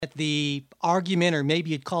The argument, or maybe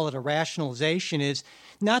you'd call it a rationalization, is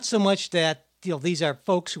not so much that these are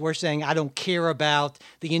folks who are saying, I don't care about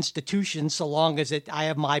the institution so long as I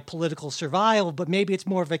have my political survival, but maybe it's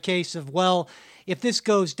more of a case of, well, if this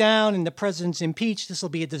goes down and the president's impeached, this will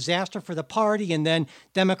be a disaster for the party, and then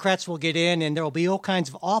Democrats will get in and there will be all kinds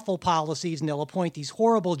of awful policies and they'll appoint these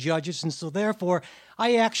horrible judges. And so therefore,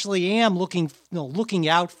 I actually am looking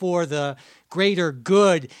out for the greater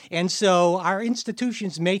good. And so our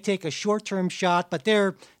institutions may take a short-term shot, but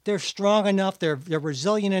they're strong enough, they're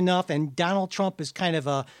resilient enough, and Donald Trump is kind of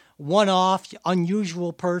a one-off,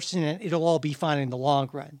 unusual person, and it'll all be fine in the long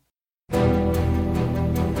run.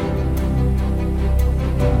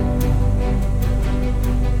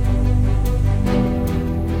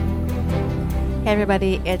 Hey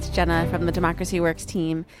everybody, it's Jenna from the Democracy Works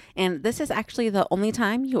team, and this is actually the only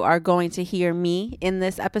time you are going to hear me in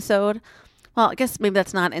this episode. Well, I guess maybe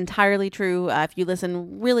that's not entirely true. If you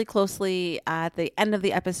listen really closely at the end of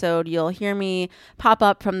the episode, you'll hear me pop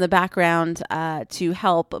up from the background to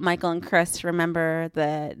help Michael and Chris remember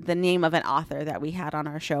the name of an author that we had on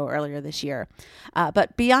our show earlier this year.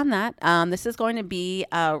 But beyond that, this is going to be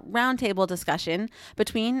a roundtable discussion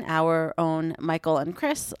between our own Michael and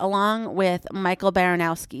Chris, along with Michael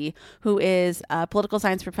Baranowski, who is a political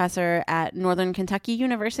science professor at Northern Kentucky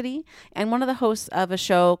University and one of the hosts of a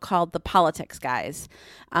show called The Politics Guys.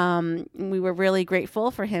 We were really grateful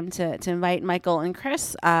for him to invite Michael and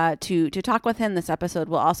Chris to talk with him. This episode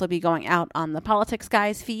will also be going out on the Politics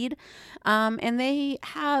Guys feed. And they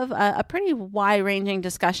have a pretty wide-ranging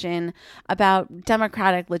discussion about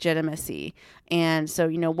democratic legitimacy. And so,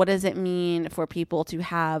 what does it mean for people to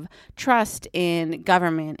have trust in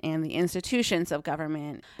government and the institutions of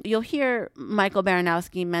government? You'll hear Michael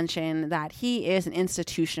Baranowski mention that he is an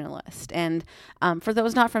institutionalist. And for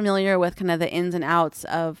those not familiar with kind of the ins and outs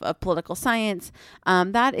of political science,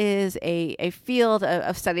 that is a field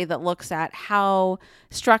of study that looks at how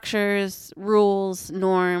structures, rules,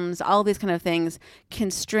 norms, all these kind of things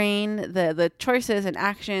constrain the choices and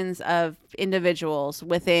actions of individuals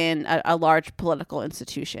within a large political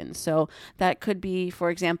institution. So that could be, for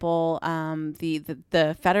example,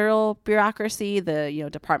 the federal bureaucracy, the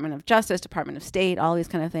Department of Justice, Department of State, all these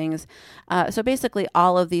kind of things. So basically,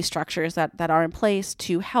 all of these structures that are in place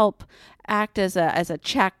to help act as a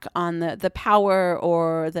check on the power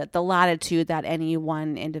or the latitude that any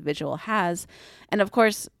one individual has. And of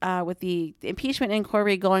course, with the impeachment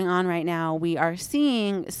inquiry going on right now, we are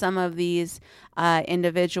seeing some of these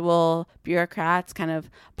individual bureaucrats, kind of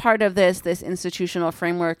part of this institutional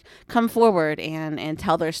framework, come forward and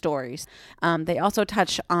tell their stories. They also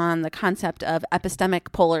touch on the concept of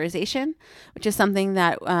epistemic polarization, which is something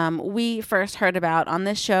that we first heard about on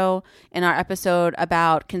this show in our episode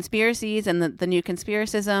about conspiracies and the new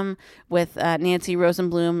conspiracism with Nancy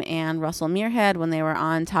Rosenblum and Russell Muirhead when they were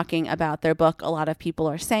on talking about their book, A Lot of People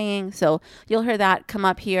Are Saying. So you'll hear that come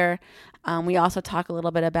up here. We also talk a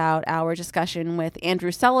little bit about our discussion with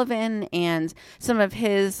Andrew Sullivan and some of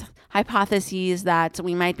his hypotheses that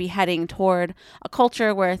we might be heading toward a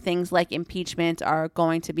culture where things like impeachment are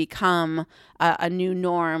going to become a new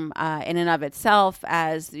norm in and of itself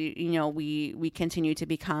as we continue to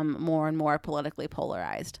become more and more politically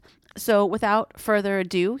polarized. So without further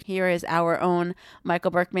ado, here is our own Michael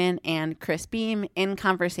Berkman and Chris Beam in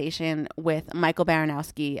conversation with Michael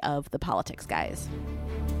Baranowski of The Politics Guys.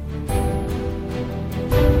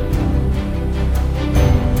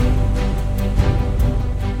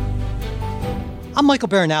 I'm Michael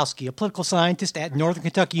Baranowski, a political scientist at Northern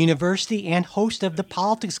Kentucky University and host of the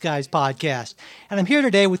Politics Guys podcast. And I'm here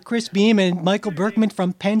today with Chris Beam and Michael Berkman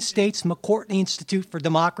from Penn State's McCourtney Institute for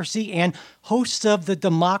Democracy and hosts of the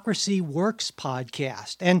Democracy Works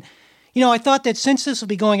podcast. And, I thought that since this will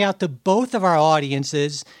be going out to both of our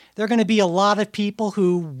audiences, there are going to be a lot of people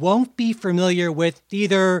who won't be familiar with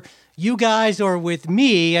either you guys or with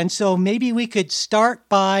me. And so maybe we could start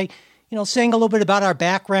by saying a little bit about our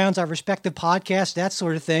backgrounds, our respective podcasts, that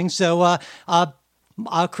sort of thing. So,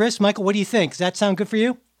 Chris, Michael, what do you think? Does that sound good for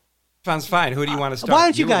you? Sounds fine. Who do you want to start? Why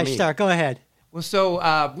don't you guys start? Go ahead. Well,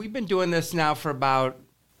 so we've been doing this now for about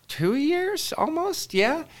 2 years, almost,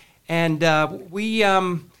 yeah. And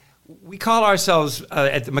we call ourselves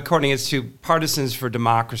at the McCourtney Institute Partisans for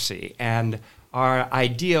Democracy. And our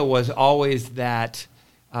idea was always that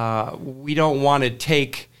we don't want to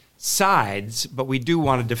take sides, but we do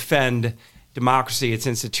want to defend democracy, its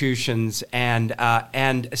institutions, and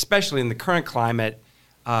especially in the current climate,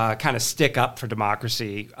 kind of stick up for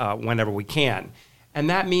democracy whenever we can. And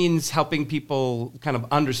that means helping people kind of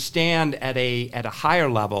understand at a higher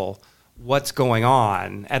level what's going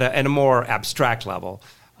on, at a more abstract level,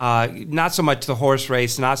 not so much the horse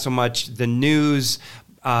race, not so much the news,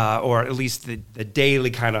 or at least the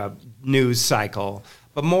daily kind of news cycle,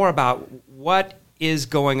 but more about what is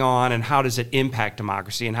going on and how does it impact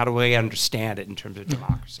democracy and how do we understand it in terms of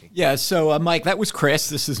democracy? Yeah, so Mike, that was Chris.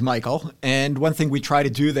 This is Michael. And one thing we try to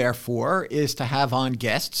do, therefore, is to have on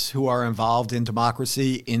guests who are involved in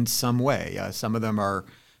democracy in some way. Some of them are,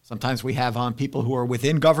 sometimes we have on people who are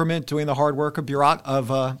within government doing the hard work of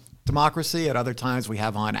democracy. At other times, we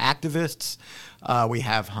have on activists. We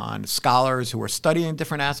have on scholars who are studying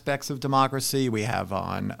different aspects of democracy. We have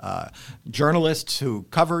on journalists who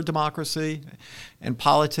cover democracy and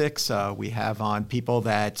politics. We have on people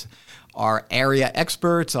that are area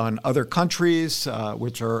experts on other countries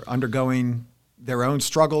which are undergoing their own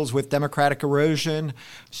struggles with democratic erosion.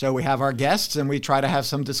 So we have our guests, and we try to have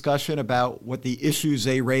some discussion about what the issues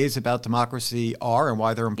they raise about democracy are and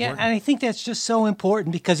why they're important. Yeah, and I think that's just so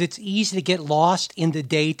important because it's easy to get lost in the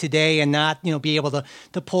day-to-day and not, be able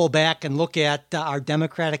to pull back and look at our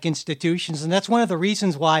democratic institutions. And that's one of the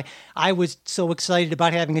reasons why I was so excited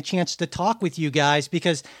about having a chance to talk with you guys,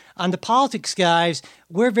 because on the politics guys,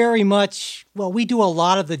 we're very much, we do a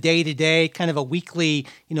lot of the day-to-day, kind of a weekly,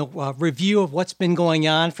 review of what's been going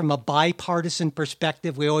on from a bipartisan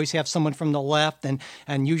perspective. We always have someone from the left, and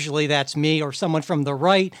usually that's me, or someone from the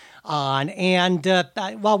right on. And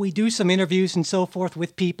while we do some interviews and so forth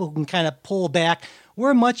with people who can kind of pull back,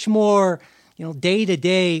 we're much more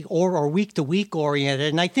day-to-day or week-to-week oriented.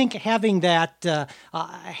 And I think having that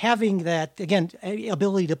again,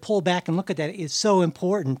 ability to pull back and look at that is so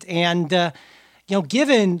important. And,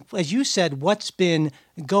 given, as you said, what's been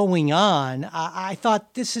going on, I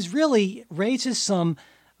thought this really raises some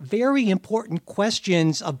very important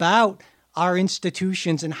questions about our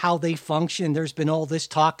institutions and how they function. There's been all this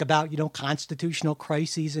talk about, constitutional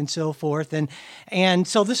crises and so forth. And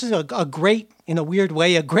so this is a great, in a weird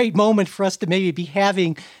way, a great moment for us to maybe be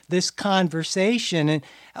having this conversation. And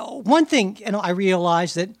one thing, I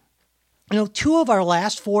realized that, 2 of our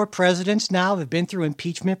last 4 presidents now have been through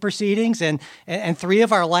impeachment proceedings and 3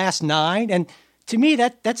 of our last 9. And to me,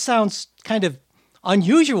 that sounds kind of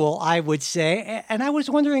unusual, I would say. And I was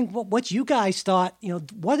wondering what you guys thought,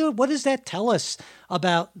 what does that tell us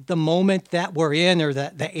about the moment that we're in, or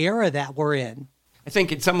the era that we're in? I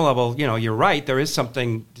think at some level, you're right. There is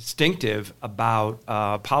something distinctive about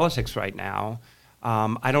politics right now.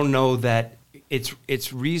 I don't know that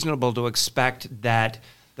it's reasonable to expect that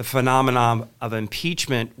the phenomenon of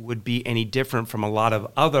impeachment would be any different from a lot of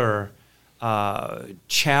other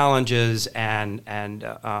challenges and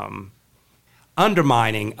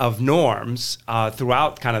undermining of norms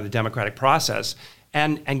throughout kind of the democratic process.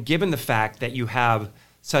 And given the fact that you have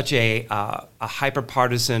such a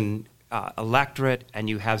hyper-partisan electorate, and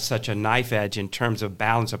you have such a knife edge in terms of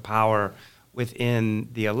balance of power within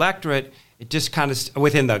the electorate, it just kind of,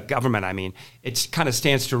 within the government, it kind of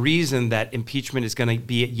stands to reason that impeachment is going to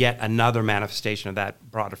be yet another manifestation of that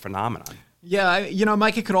broader phenomenon. Yeah,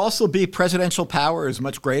 Mike, it could also be presidential power is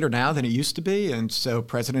much greater now than it used to be, and so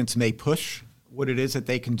presidents may push what it is that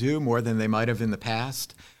they can do more than they might have in the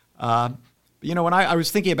past. When I was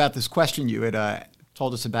thinking about this question, you had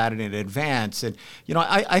told us about it in advance, and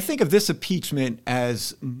I think of this impeachment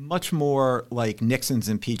as much more like Nixon's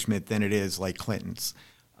impeachment than it is like Clinton's,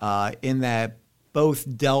 in that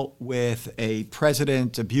both dealt with a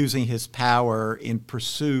president abusing his power in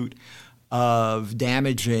pursuit of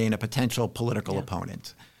damaging a potential political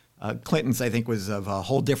opponent. Clinton's, I think, was of a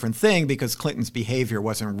whole different thing because Clinton's behavior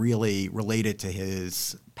wasn't really related to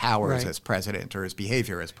his powers as president or his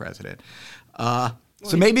behavior as president.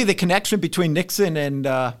 So maybe the connection between Nixon and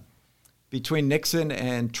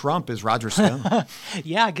Trump is Roger Stone.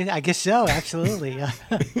 Yeah, I guess so. Absolutely.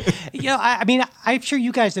 I'm sure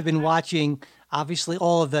you guys have been watching, obviously,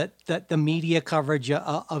 all of the media coverage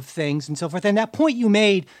of things and so forth. And that point you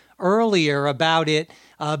made earlier about it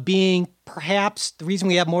being perhaps the reason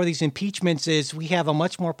we have more of these impeachments is we have a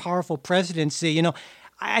much more powerful presidency.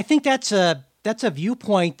 I think that's a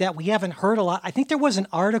viewpoint that we haven't heard a lot. I think there was an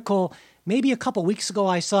article maybe a couple weeks ago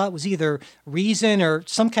I saw, it was either Reason or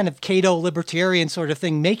some kind of Cato libertarian sort of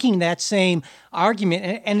thing making that same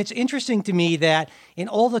argument. And it's interesting to me that in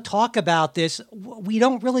all the talk about this, we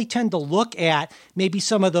don't really tend to look at maybe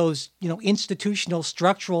some of those, institutional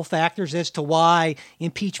structural factors as to why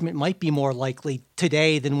impeachment might be more likely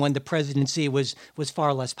today than when the presidency was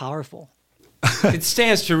far less powerful. It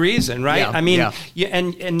stands to reason, right?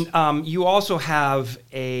 You also have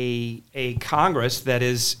a Congress that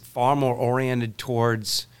is far more oriented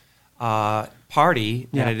towards party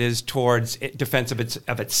than it is towards defense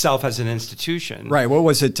of itself as an institution. Right. What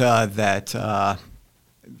was it that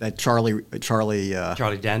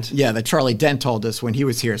Charlie Dent. Yeah, that Charlie Dent told us when he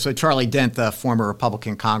was here. So Charlie Dent, the former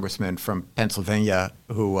Republican congressman from Pennsylvania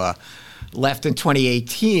who left in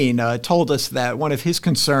 2018, told us that one of his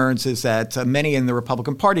concerns is that many in the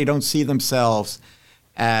Republican Party don't see themselves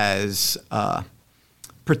as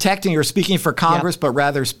protecting or speaking for Congress, but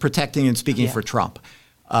rather protecting and speaking for Trump.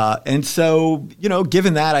 And so,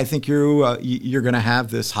 given that, I think you're going to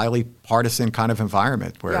have this highly partisan kind of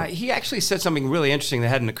environment where. Yeah, he actually said something really interesting that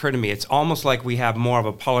hadn't occurred to me. It's almost like we have more of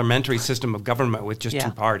a parliamentary system of government with just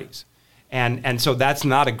two parties. And so that's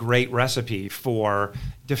not a great recipe for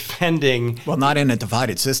defending. Well, not in a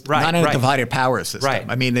divided system, not in a divided power system. Right.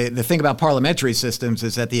 I mean, the thing about parliamentary systems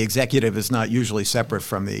is that the executive is not usually separate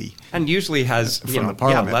from the. And usually has the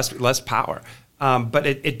parliament. less power. But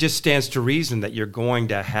it just stands to reason that you're going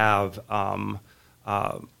to have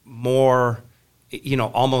more,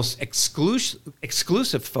 almost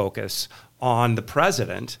exclusive focus on the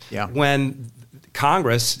president when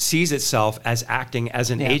Congress sees itself as acting as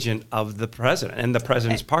an agent of the president and the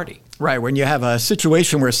president's party. Right. When you have a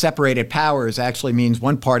situation where separated powers actually means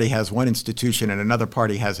one party has one institution and another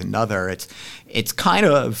party has another, it's kind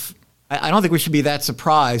of, I don't think we should be that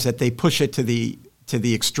surprised that they push it to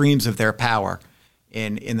the extremes of their power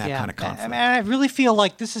in that kind of conflict. I mean, I really feel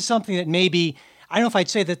like this is something that maybe, I don't know if I'd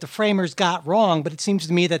say that the framers got wrong, but it seems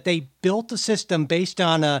to me that they built a system based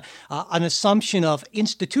on an assumption of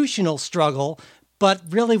institutional struggle. But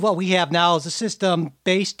really what we have now is a system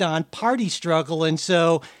based on party struggle. And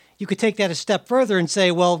so you could take that a step further and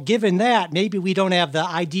say, well, given that, maybe we don't have the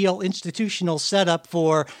ideal institutional setup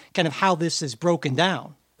for kind of how this is broken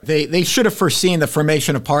down. They should have foreseen the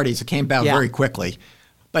formation of parties. It came about very quickly.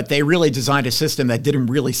 But they really designed a system that didn't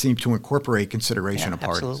really seem to incorporate consideration of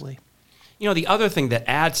parties. Absolutely. The other thing that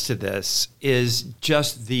adds to this is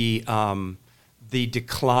just the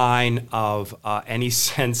decline of any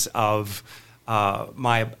sense of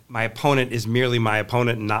my opponent is merely my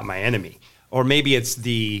opponent and not my enemy. Or maybe it's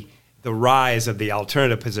the rise of the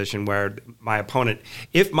alternative position where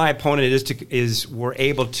if my opponent were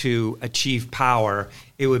able to achieve power,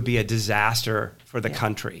 it would be a disaster for the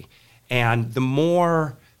country. And the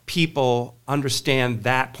more people understand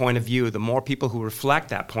that point of view, the more people who reflect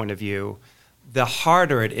that point of view, the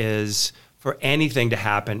harder it is for anything to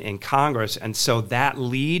happen in Congress. And so that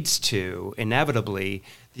leads to, inevitably,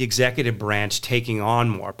 the executive branch taking on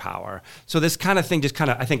more power. So this kind of thing just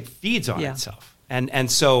I think, feeds on itself.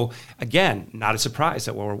 And so, again, not a surprise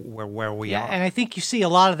that we're where we are. And I think you see a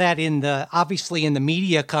lot of that obviously in the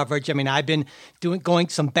media coverage. I mean, I've been going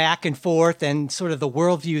some back and forth and sort of the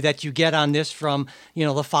worldview that you get on this from,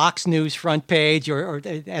 the Fox News front page or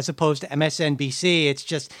as opposed to MSNBC. It's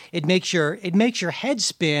just, it makes your head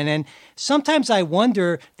spin. And sometimes I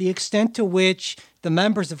wonder the extent to which the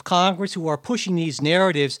members of Congress who are pushing these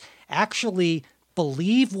narratives actually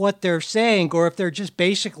believe what they're saying, or if they're just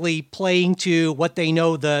basically playing to what they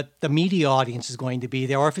know the media audience is going to be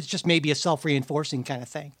there, or if it's just maybe a self-reinforcing kind of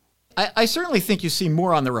thing. I certainly think you see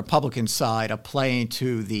more on the Republican side of playing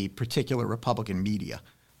to the particular Republican media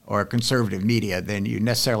or conservative media than you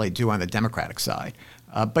necessarily do on the Democratic side.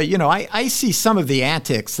 But I see some of the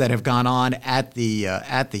antics that have gone on at the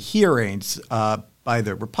hearings by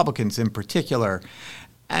the Republicans in particular.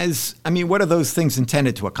 What are those things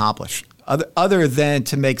intended to accomplish? Other than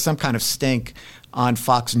to make some kind of stink on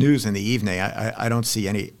Fox News in the evening, I don't see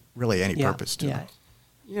any purpose to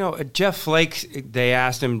it. Jeff Flake, they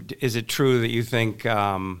asked him, is it true that you think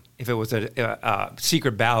if it was a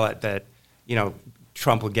secret ballot that,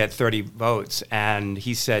 Trump would get 30 votes? And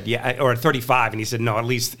he said, yeah, or 35. And he said, no, at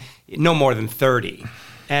least no more than 30.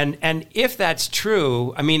 And if that's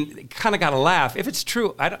true, kind of got to laugh. If it's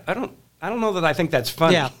true, I don't know that I think that's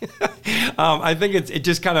funny. Yeah. I think it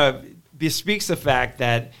just kind of bespeaks the fact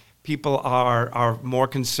that people are more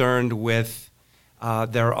concerned with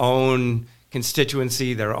their own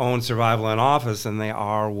constituency, their own survival in office, than they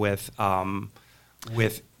are with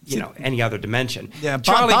any other dimension. Yeah,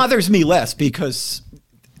 bothers me less because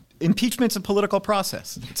impeachment's a political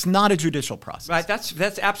process. It's not a judicial process. Right.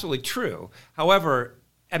 That's absolutely true. However,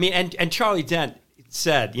 and Charlie Dent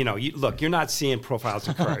said, look, you're not seeing profiles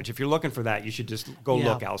of courage. If you're looking for that, you should just go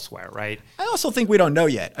look elsewhere, right? I also think we don't know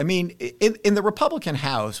yet. In the Republican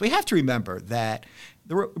House, we have to remember that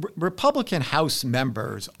the Republican House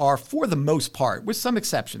members are, for the most part, with some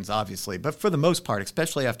exceptions, obviously, but for the most part,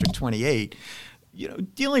 especially after 28,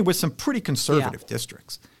 dealing with some pretty conservative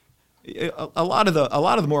districts. A lot of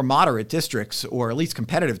the more moderate districts, or at least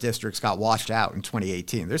competitive districts, got washed out in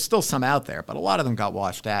 2018. There's still some out there, but a lot of them got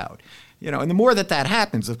washed out. And the more that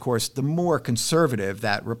happens, of course, the more conservative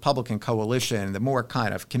that Republican coalition, the more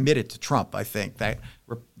kind of committed to Trump, I think, that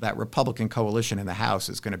Republican coalition in the House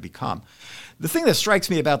is going to become. The thing that strikes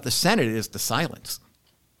me about the Senate is the silence.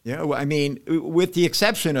 With the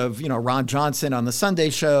exception of, Ron Johnson on the Sunday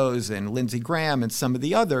shows and Lindsey Graham and some of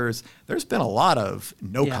the others, there's been a lot of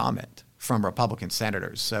no comment from Republican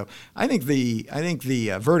senators. So I think the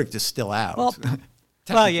verdict is still out.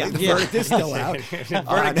 The verdict is still out. The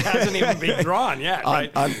verdict hasn't even been drawn yet,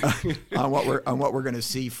 right? on what we're going to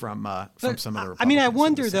see from some of the Republicans. I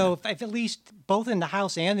wonder though if at least both in the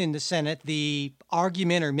House and in the Senate, the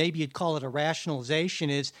argument, or maybe you'd call it a rationalization,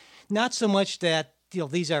 is not so much that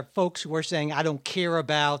these are folks who are saying, I don't care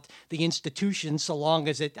about the institution so long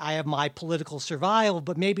as I have my political survival,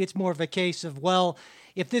 but maybe it's more of a case of, well,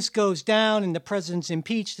 if this goes down and the president's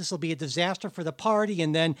impeached, this will be a disaster for the party,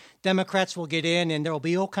 and then Democrats will get in and there will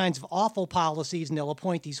be all kinds of awful policies and they'll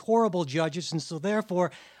appoint these horrible judges. And so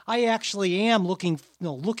therefore, I actually am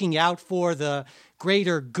looking out for the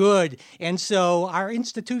greater good. And so our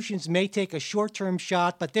institutions may take a short-term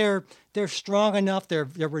shot, but they're strong enough, they're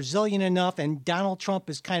resilient enough, and Donald Trump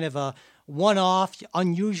is kind of a one-off,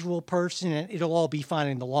 unusual person, and it'll all be fine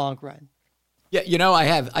in the long run. Yeah,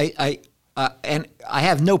 I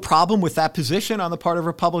have no problem with that position on the part of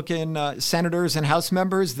Republican senators and House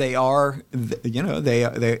members. They are,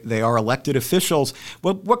 they are elected officials.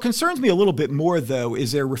 What concerns me a little bit more, though,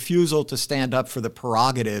 is their refusal to stand up for the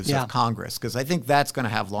prerogatives of Congress, because I think that's going to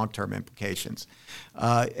have long-term implications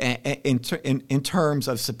in terms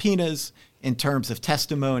of subpoenas, in terms of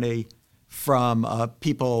testimony from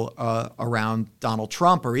people around Donald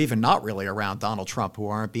Trump, or even not really around Donald Trump, who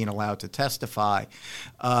aren't being allowed to testify.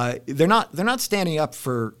 They're not standing up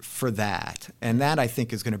for that, and that I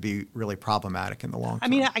think is going to be really problematic in the long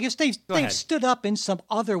term. I guess they've stood up in some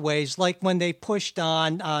other ways, like when they pushed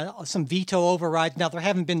on some veto overrides. Now, there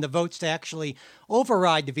haven't been the votes to actually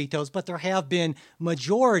override the vetoes, but there have been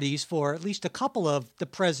majorities for at least a couple of the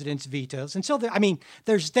president's vetoes. And so,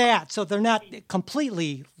 there's that. So they're not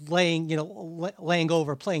completely laying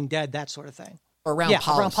over, playing dead, that sort of thing. Around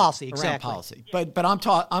policy, exactly. Around policy. But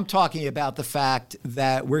I'm talking about the fact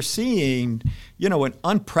that we're seeing, an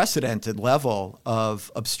unprecedented level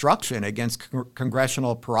of obstruction against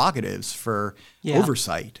congressional prerogatives for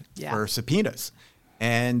oversight, for subpoenas.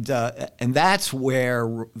 And that's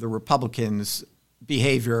where the Republicans'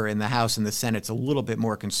 behavior in the House and the Senate's a little bit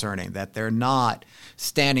more concerning, that they're not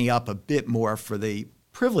standing up a bit more for the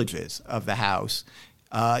privileges of the House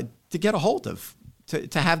to get a hold of,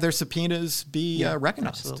 to have their subpoenas be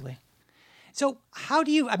recognized. Absolutely. So how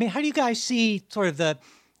do you guys see sort of the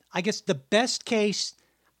best case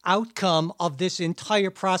outcome of this entire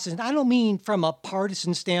process? And I don't mean from a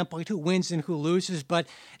partisan standpoint, who wins and who loses, but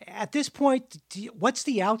at this point, what's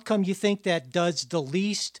the outcome you think that does the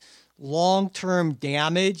least long-term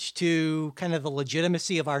damage to kind of the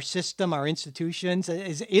legitimacy of our system, our institutions?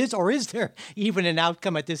 Is there even an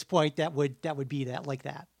outcome at this point that would be that like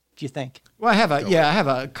that? Do you think? Well, I have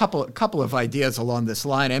a couple of ideas along this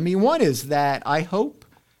line. One is that I hope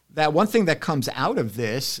that one thing that comes out of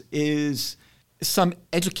this is some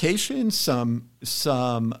education, some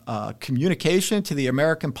communication to the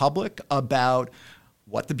American public about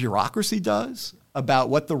what the bureaucracy does, about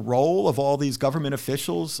what the role of all these government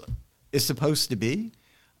officials is supposed to be.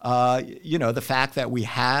 The fact that we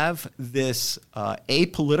have this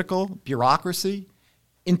apolitical bureaucracy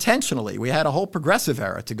intentionally. We had a whole progressive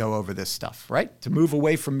era to go over this stuff, right? To move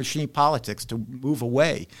away from machine politics, to move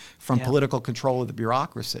away from political control of the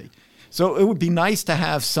bureaucracy. So it would be nice to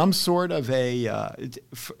have some sort of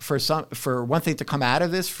for one thing to come out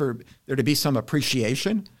of this, for there to be some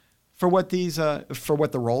appreciation for what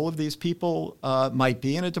the role of these people might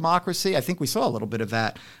be in a democracy. I think we saw a little bit of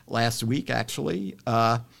that last week, actually.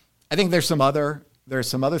 I think there's some other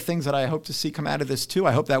things that I hope to see come out of this too.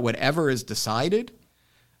 I hope that whatever is decided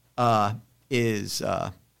is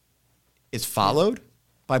followed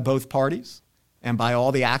by both parties and by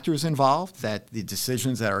all the actors involved, that the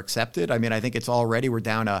decisions that are accepted. I think it's already, we're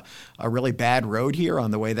down a really bad road here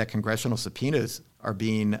on the way that congressional subpoenas are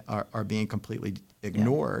being completely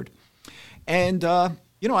ignored. And,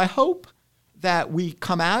 I hope that we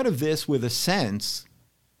come out of this with a sense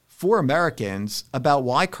for Americans about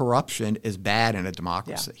why corruption is bad in a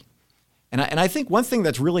democracy. Yeah. And I think one thing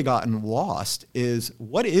that's really gotten lost is,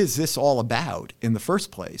 what is this all about in the first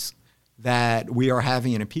place, that we are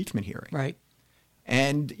having an impeachment hearing? Right.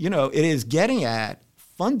 And, it is getting at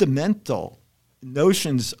fundamental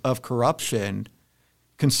notions of corruption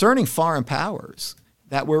concerning foreign powers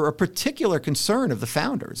that were a particular concern of the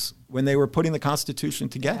founders when they were putting the Constitution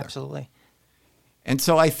together. Yeah, absolutely. And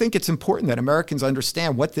so I think it's important that Americans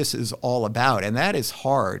understand what this is all about. And that is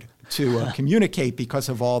hard to communicate because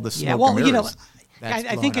of all the smoke and mirrors.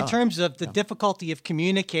 I think in terms of the difficulty of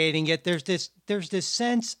communicating it, there's this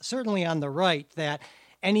sense, certainly on the right, that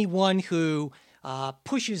anyone who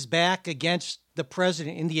pushes back against the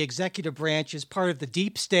president in the executive branch is part of the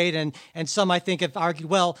deep state. And some, I think, have argued,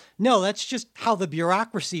 well, no, that's just how the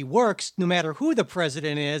bureaucracy works, no matter who the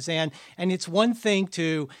president is. And it's one thing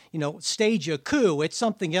to, stage a coup. It's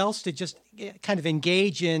something else to just kind of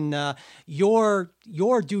engage in your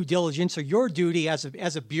due diligence or your duty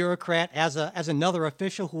as a bureaucrat, as another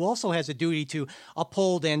official who also has a duty to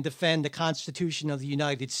uphold and defend the Constitution of the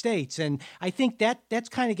United States. And I think that's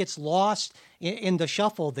kind of gets lost in the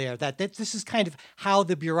shuffle there, that this is kind of how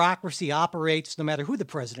the bureaucracy operates no matter who the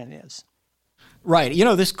president is. Right.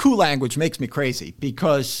 This coup language makes me crazy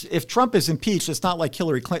because if Trump is impeached, it's not like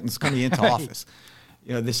Hillary Clinton's coming into right. office.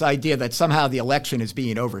 This idea that somehow the election is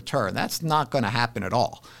being overturned, that's not going to happen at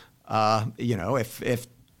all. If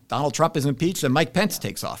Donald Trump is impeached, then Mike Pence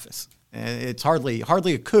takes office. It's hardly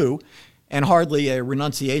a coup and hardly a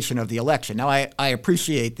renunciation of the election. Now, I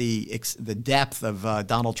appreciate the depth of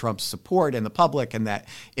Donald Trump's support in the public and that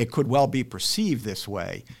it could well be perceived this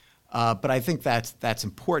way. But I think that's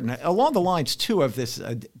important. Along the lines, too, of this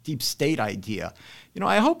deep state idea,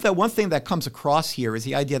 I hope that one thing that comes across here is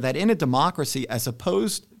the idea that in a democracy, as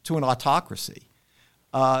opposed to an autocracy,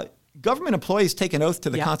 government employees take an oath to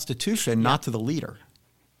the Constitution, not to the leader.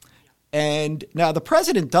 And now the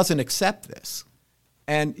president doesn't accept this.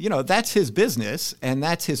 And, that's his business and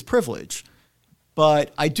that's his privilege.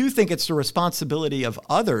 But I do think it's the responsibility of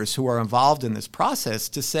others who are involved in this process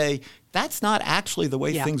to say that's not actually the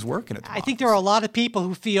way things work in a democracy. I think there are a lot of people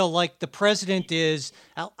who feel like the president is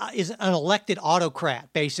an elected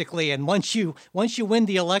autocrat, basically. And once you win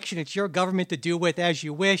the election, it's your government to do with as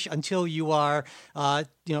you wish until you are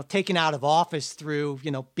taken out of office through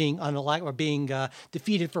being unelected or being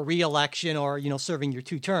defeated for re-election or serving your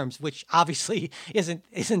 2 terms, which obviously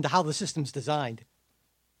isn't how the system's designed.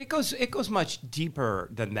 It goes much deeper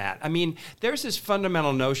than that. I mean, there's this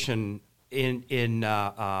fundamental notion in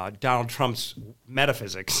Donald Trump's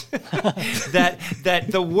metaphysics that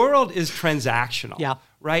the world is transactional,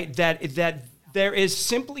 right? That there is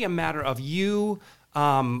simply a matter of you,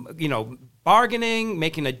 bargaining,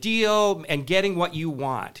 making a deal, and getting what you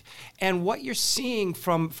want. And what you're seeing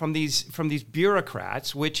from these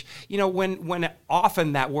bureaucrats, which when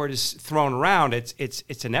often that word is thrown around,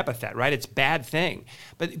 it's an epithet, right? It's a bad thing.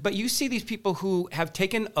 But you see these people who have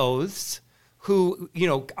taken oaths, who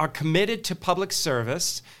are committed to public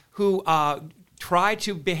service, who try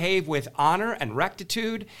to behave with honor and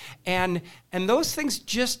rectitude, and those things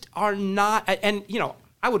just are not. And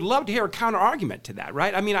I would love to hear a counter argument to that,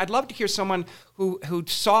 right? I mean, I'd love to hear someone who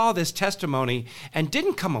saw this testimony and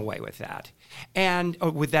didn't come away with that,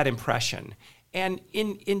 or with that impression. And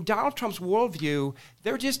in Donald Trump's worldview,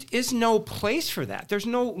 there just is no place for that. There's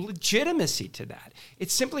no legitimacy to that.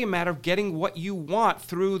 It's simply a matter of getting what you want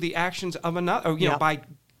through the actions of another, or, by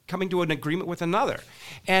coming to an agreement with another.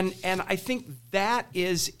 And I think that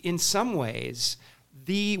is, in some ways,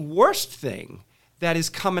 the worst thing that is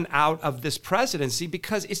coming out of this presidency,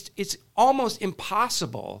 because it's almost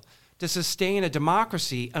impossible to sustain a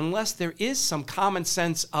democracy unless there is some common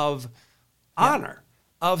sense of honor,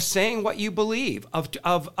 of saying what you believe,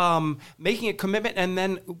 of making a commitment and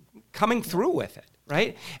then coming through with it,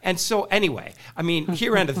 right? And so anyway, I mean,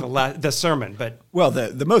 here ended the sermon, but... Well,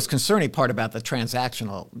 the most concerning part about the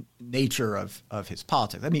transactional nature of his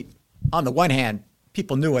politics, I mean, on the one hand,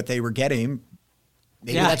 people knew what they were getting.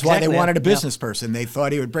 Maybe that's why they wanted a business person. They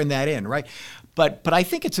thought he would bring that in, right? But I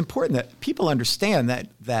think it's important that people understand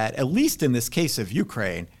that at least in this case of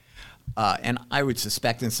Ukraine, and I would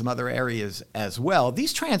suspect in some other areas as well,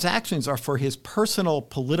 these transactions are for his personal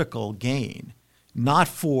political gain, not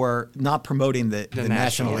promoting the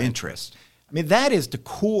national interest. I mean, that is the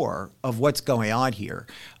core of what's going on here,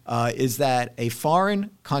 is that a foreign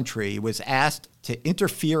country was asked to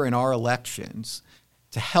interfere in our elections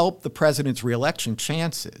to help the president's reelection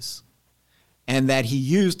chances, and that he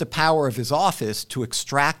used the power of his office to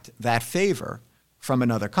extract that favor from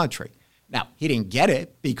another country. Now, he didn't get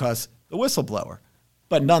it because the whistleblower,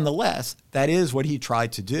 but nonetheless, that is what he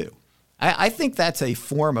tried to do. I think that's a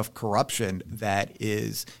form of corruption that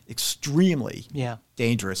is extremely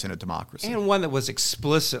dangerous in a democracy. And one that was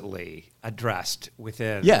explicitly addressed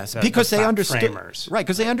within because they understood framers. Right,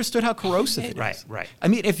 because they understood how corrosive it is. Right. I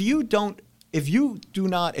mean, if you do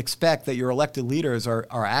not expect that your elected leaders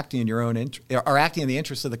are acting in your own are acting in the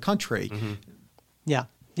interest of the country, Yeah,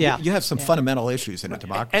 Yeah. You have some fundamental issues in a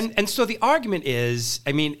democracy. And so the argument is,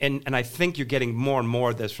 I mean, and I think you're getting more and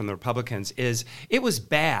more of this from the Republicans, is it was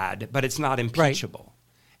bad, but it's not impeachable.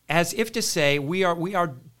 As if to say, we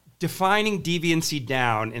are defining deviancy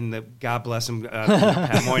down in the, God bless him,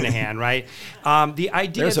 Pat Moynihan, right? The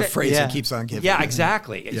idea There's a that, phrase that keeps on giving. Yeah,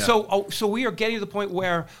 exactly. Yeah. So we are getting to the point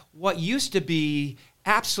where what used to be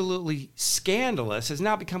absolutely scandalous has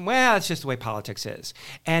now become, well, it's just the way politics is.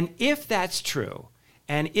 And if that's true,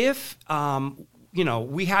 and if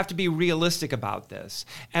we have to be realistic about this,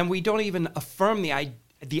 and we don't even affirm the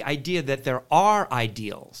idea that there are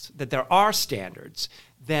ideals, that there are standards,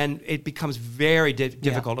 then it becomes very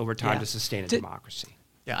difficult over time to sustain a democracy.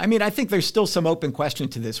 Yeah, I mean, I think there's still some open question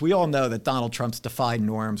to this. We all know that Donald Trump's defied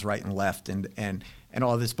norms right and left and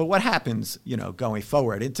all this. But what happens, going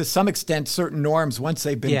forward? And to some extent, certain norms, once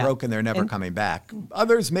they've been broken, they're never coming back.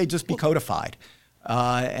 Others may just be codified.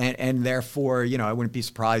 And therefore, I wouldn't be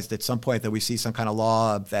surprised at some point that we see some kind of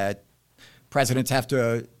law that candidates have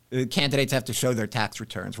to show their tax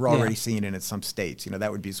returns. We're already seeing it in some states.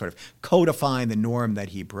 That would be sort of codifying the norm that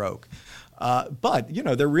he broke. But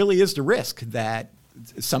there really is the risk that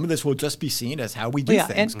some of this will just be seen as how we do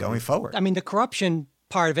things going forward. I mean, the corruption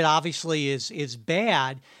part of it obviously is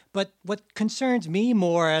bad, but what concerns me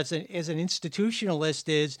more as an institutionalist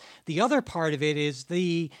is the other part of it is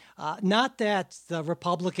not that the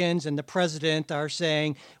Republicans and the president are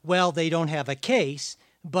saying, well, they don't have a case,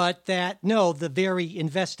 but that, no, the very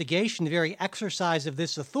investigation, the very exercise of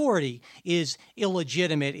this authority is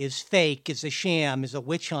illegitimate, is fake, is a sham, is a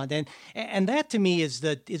witch hunt. And that to me is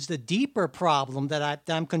the deeper problem that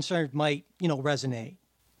I'm concerned might, resonate.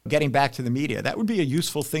 Getting back to the media, that would be a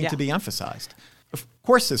useful thing to be emphasized. Of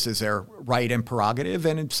course, this is their right and prerogative,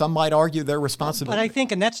 and some might argue their responsibility. But I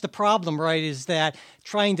think, and that's the problem, right, is that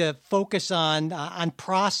trying to focus on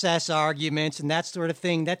process arguments and that sort of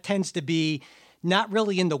thing, that tends to be not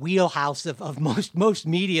really in the wheelhouse of most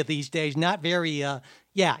media these days. Not very,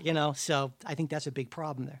 so I think that's a big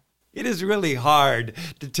problem there. It is really hard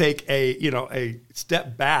to take a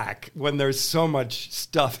step back when there's so much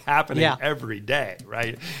stuff happening every day,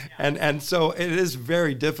 right? And so it is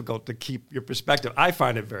very difficult to keep your perspective. I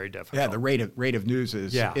find it very difficult. Yeah, the rate of news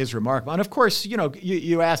is remarkable. And of course,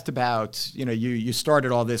 you asked about, you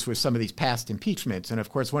started all this with some of these past impeachments. And of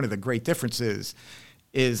course, one of the great differences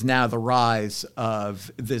is now the rise of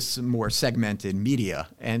this more segmented media.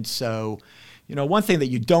 And so, one thing that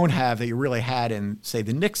you don't have that you really had in, say,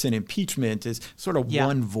 the Nixon impeachment is sort of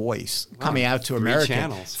one voice coming out to America.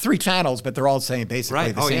 Three channels, but they're all saying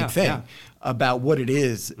basically the same thing about what it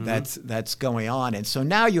is that's going on. And so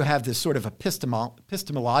now you have this sort of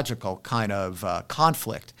epistemological kind of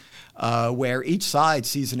conflict where each side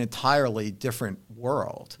sees an entirely different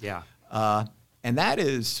world. Yeah. And that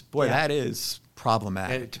is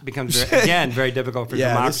problematic. It becomes, very difficult for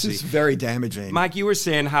democracy. This is very damaging. Mike, you were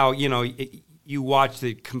saying how, you watch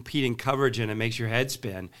the competing coverage and it makes your head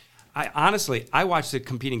spin. I watch the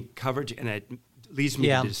competing coverage and it leads me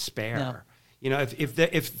to despair. Yeah.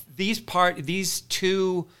 If these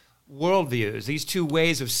two worldviews, these two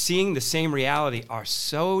ways of seeing the same reality are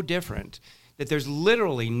so different that there's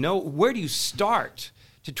literally where do you start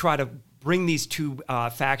to try to bring these two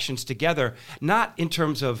factions together, not in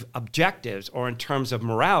terms of objectives or in terms of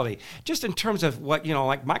morality, just in terms of what,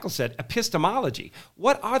 like Michael said, epistemology.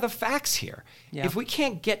 What are the facts here? Yeah. If we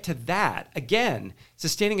can't get to that, again,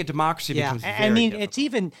 sustaining a democracy becomes very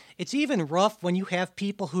difficult. It's even rough when you have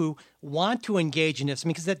people who want to engage in this,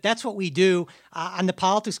 because that's what we do on the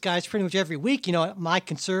Politics Guys pretty much every week. My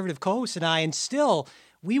conservative co-host and I, and still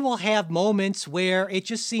we will have moments where it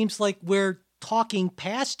just seems like we're talking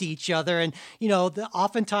past each other. And,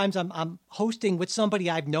 oftentimes I'm hosting with somebody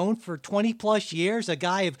I've known for 20 plus years, a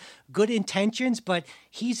guy of good intentions, but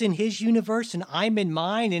he's in his universe and I'm in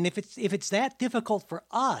mine. And if it's that difficult for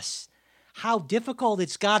us, how difficult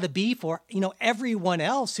it's got to be for, everyone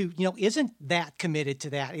else who, isn't that committed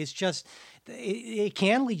to that. It's just, it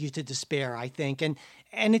can lead you to despair, I think. And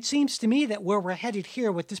it seems to me that where we're headed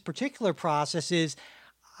here with this particular process is,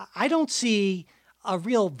 I don't see a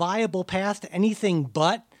real viable path to anything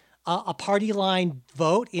but a party line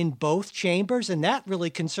vote in both chambers. And that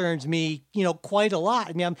really concerns me, quite a lot.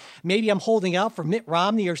 I mean, maybe I'm holding out for Mitt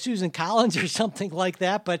Romney or Susan Collins or something like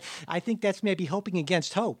that, but I think that's maybe hoping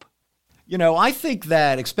against hope. I think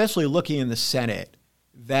that, especially looking in the Senate,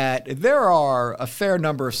 that there are a fair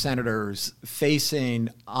number of senators facing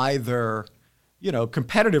either,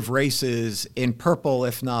 competitive races in purple,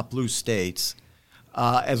 if not blue states,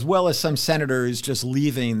 as well as some senators just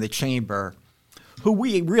leaving the chamber who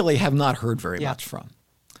we really have not heard very much from.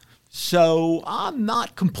 So I'm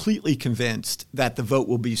not completely convinced that the vote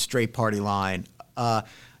will be straight party line. I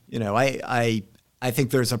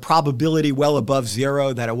think there's a probability well above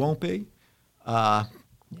zero that it won't be. But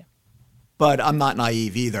I'm not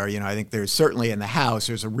naive either. I think there's certainly in the House,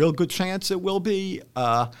 there's a real good chance it will be.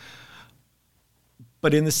 But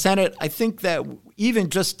in the Senate, I think that even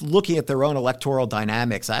just looking at their own electoral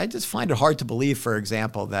dynamics, I just find it hard to believe, for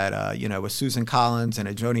example, that, a Susan Collins and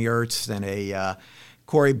a Joni Ernst and a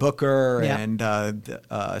Cory Booker and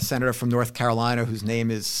a senator from North Carolina whose name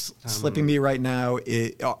is slipping me right now,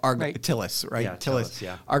 Tillis, right? Yeah, Tillis,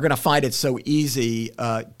 yeah. are going to find it so easy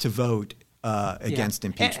to vote against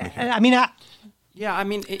impeachment. It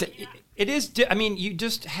is. You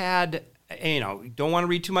just had. Don't want to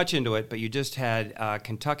read too much into it, but you just had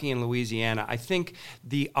Kentucky and Louisiana. I think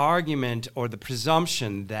the argument or the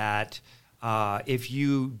presumption that if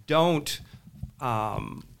you don't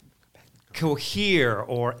cohere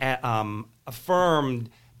or affirm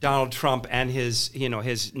Donald Trump and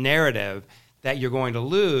his narrative, that you're going to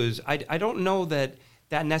lose. I don't know that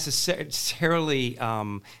necessarily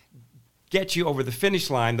get you over the finish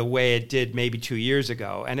line the way it did maybe 2 years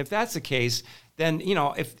ago. And if that's the case, then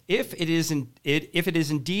if it is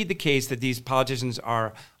indeed the case that these politicians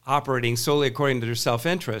are operating solely according to their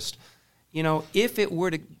self-interest, if it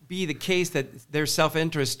were to be the case that their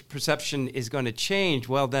self-interest perception is going to change,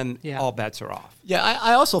 well, then all bets are off. Yeah,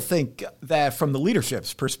 I also think that from the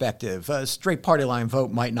leadership's perspective, a straight party line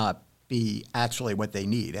vote might not be actually what they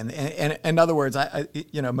need. And in other words,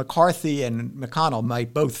 McCarthy and McConnell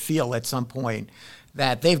might both feel at some point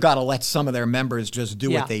that they've got to let some of their members just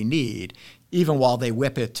do what they need, even while they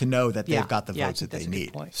whip it to know that they've got the votes that they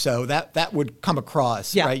need. So that would come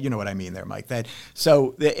across, right? You know what I mean there, Mike.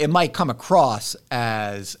 So it might come across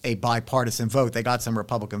as a bipartisan vote. They got some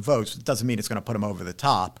Republican votes. It doesn't mean it's going to put them over the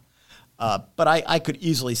top. But I could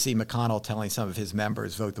easily see McConnell telling some of his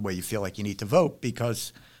members, vote the way you feel like you need to vote,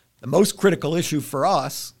 because the most critical issue for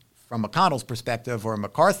us, from McConnell's perspective or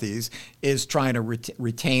McCarthy's, is trying to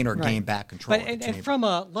retain or gain back control. But and from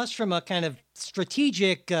a kind of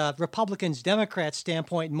strategic Republicans Democrats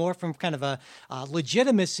standpoint, more from kind of a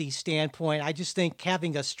legitimacy standpoint, I just think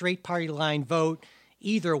having a straight party line vote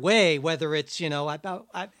either way, whether it's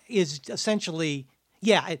is essentially.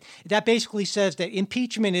 That basically says that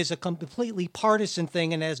impeachment is a completely partisan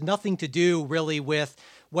thing and has nothing to do really with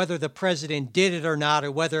whether the president did it or not,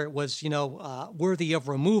 or whether it was, worthy of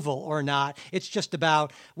removal or not. It's just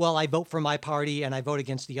about, well, I vote for my party and I vote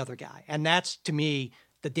against the other guy. And that's, to me,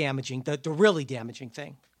 the really damaging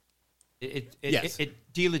thing. It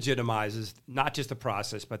delegitimizes not just the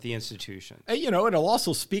process, but the institution. It'll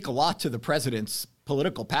also speak a lot to the president's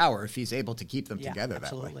political power if he's able to keep them together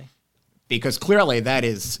absolutely. That way. Because clearly that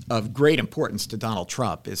is of great importance to Donald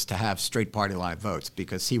Trump, is to have straight party line votes,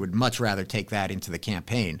 because he would much rather take that into the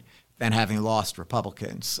campaign than having lost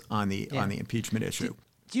Republicans on the impeachment issue.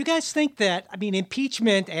 Do you guys think that,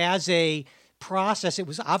 impeachment as a process, it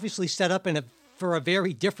was obviously set up for a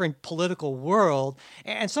very different political world.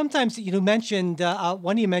 And sometimes you mentioned,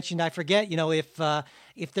 one you mentioned, I forget,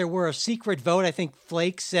 if there were a secret vote, I think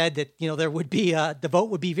Flake said that, there would be, the vote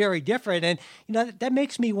would be very different. And, that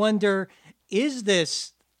makes me wonder, is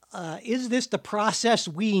this the process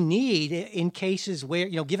we need in cases where,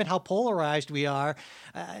 given how polarized we are,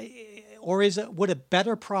 or would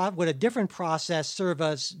a different process serve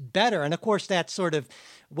us better? And of course, that's sort of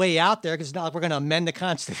way out there, because it's not like we're going to amend the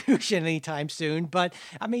Constitution anytime soon. But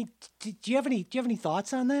do you have any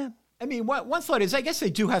thoughts on that? One thought is, I guess they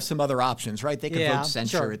do have some other options, right? They could vote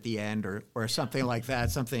censure at the end, or something like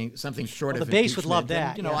that, something short of the base would love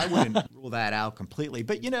that. And, I wouldn't rule that out completely,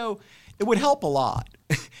 but it would help a lot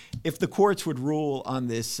if the courts would rule on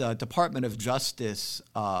this Department of Justice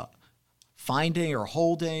finding or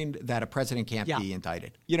holding that a president can't be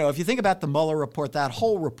indicted. If you think about the Mueller report, that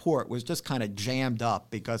whole report was just kind of jammed up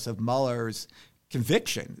because of Mueller's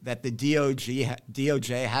conviction that the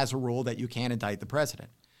DOJ has a rule that you can't indict the president.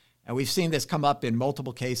 And we've seen this come up in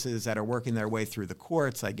multiple cases that are working their way through the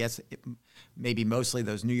courts. I guess maybe mostly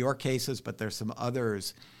those New York cases, but there's some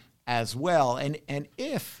others as well. And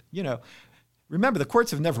if, remember, the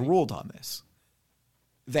courts have never ruled on this.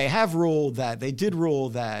 They did rule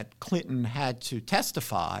that Clinton had to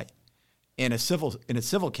testify in a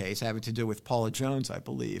civil case having to do with Paula Jones, I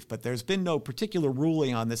believe. But there's been no particular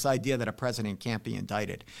ruling on this idea that a president can't be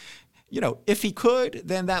indicted. If he could,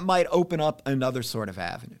 then that might open up another sort of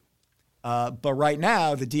avenue. But right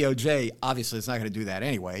now, the DOJ obviously is not going to do that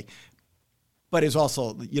anyway, but is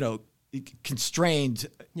also, constrained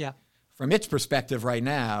from its perspective right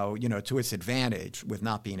now, to its advantage with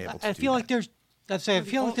not being able to do that. I feel like I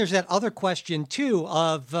feel like there's that other question too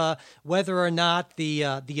of whether or not the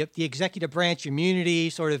executive branch immunity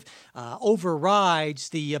sort of overrides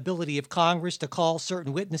the ability of Congress to call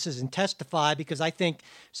certain witnesses and testify. Because I think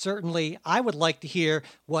certainly I would like to hear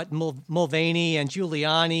what Mulvaney and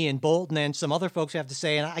Giuliani and Bolton and some other folks have to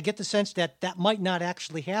say, and I get the sense that that might not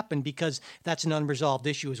actually happen because that's an unresolved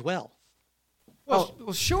issue as well.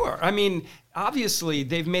 Well, sure. I mean, obviously,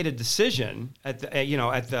 they've made a decision at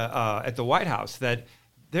the White House that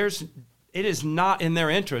it is not in their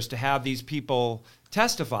interest to have these people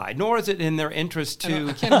testify, nor is it in their interest to.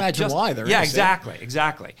 I can't imagine why they're. Yeah,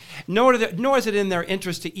 exactly. Nor is it in their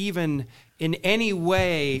interest to even in any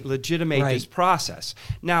way legitimate this process.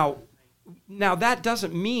 Now that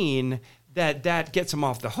doesn't mean that gets them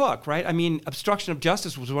off the hook, right? I mean, obstruction of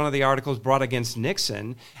justice was one of the articles brought against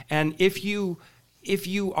Nixon, and if you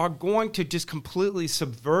are going to just completely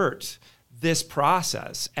subvert this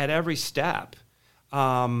process at every step,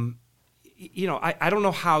 I don't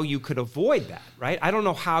know how you could avoid that, right? I don't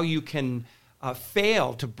know how you can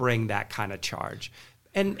fail to bring that kind of charge.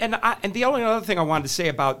 And the only other thing I wanted to say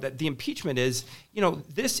about the impeachment is,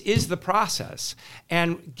 this is the process.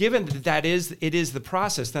 And given that it is the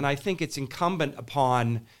process, then I think it's incumbent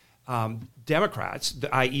upon Democrats,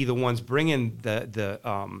 i.e. the ones bringing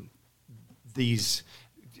these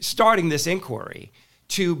starting this inquiry,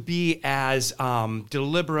 to be as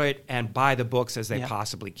deliberate and by the books as they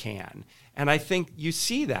possibly can. And I think you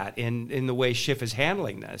see that in the way Schiff is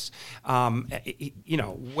handling this.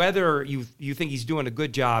 Whether you think he's doing a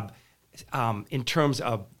good job in terms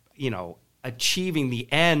of, achieving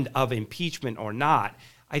the end of impeachment or not,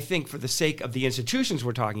 I think for the sake of the institutions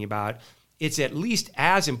we're talking about, it's at least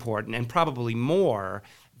as important and probably more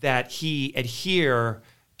that he adhere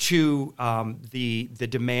to the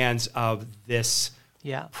demands of this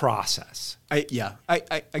process.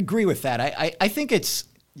 I agree with that. I think it's.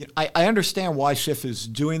 I understand why Schiff is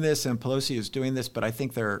doing this and Pelosi is doing this, but I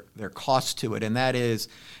think there are costs to it, and that is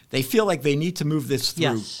they feel like they need to move this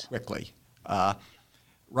through quickly,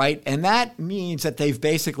 right? And that means that they've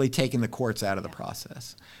basically taken the courts out of the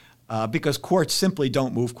process because courts simply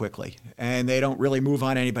don't move quickly, and they don't really move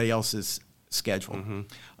on anybody else's schedule.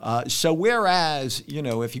 Mm-hmm. So whereas,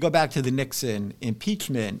 if you go back to the Nixon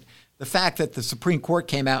impeachment, the fact that the Supreme Court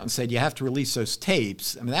came out and said you have to release those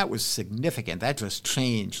tapes, I mean, that was significant. That just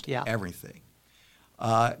changed everything.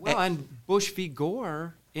 And Bush v.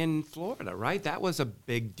 Gore in Florida, right? That was a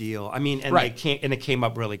big deal. I mean, and it came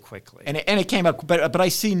up really quickly. And it came up, but I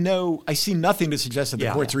see nothing to suggest that the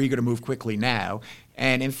courts are eager to move quickly now.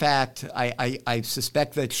 And in fact, I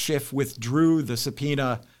suspect that Schiff withdrew the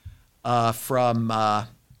subpoena from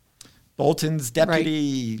Bolton's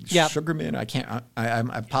deputy, Sugarman, I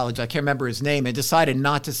apologize, I can't remember his name, and decided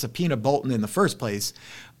not to subpoena Bolton in the first place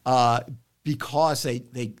because they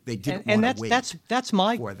didn't want to wait. That's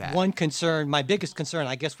my one concern, my biggest concern,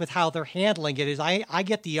 I guess, with how they're handling it is I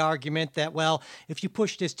get the argument that, well, if you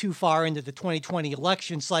push this too far into the 2020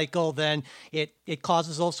 election cycle, then it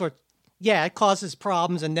causes all sorts. Yeah, it causes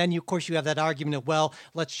problems, and then, of course, you have that argument of, well,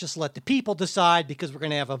 let's just let the people decide because we're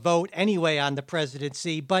going to have a vote anyway on the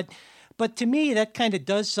presidency. But to me, that kind of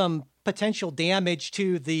does some potential damage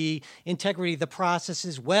to the integrity of the process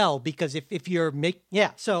as well, because if you're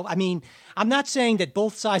so, I mean, I'm not saying that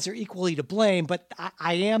both sides are equally to blame, but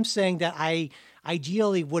I am saying that I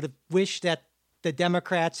ideally would have wished that the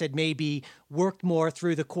Democrats had maybe worked more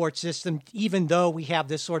through the court system, even though we have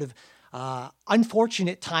this sort of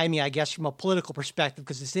unfortunate timing, I guess, from a political perspective,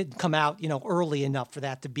 because this didn't come out, early enough for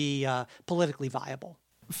that to be politically viable.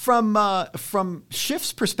 From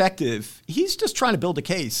Schiff's perspective, he's just trying to build a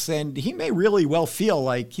case, and he may really well feel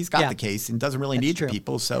like he's got the case and doesn't really need the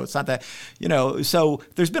people. So it's not that, so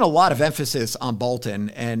there's been a lot of emphasis on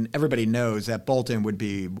Bolton, and everybody knows that Bolton would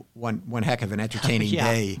be one heck of an entertaining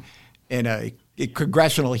day in a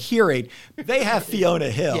congressional hearing. They have Fiona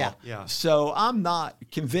Hill. So I'm not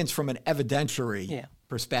convinced from an evidentiary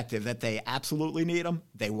perspective that they absolutely need him.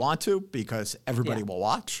 They want to because everybody will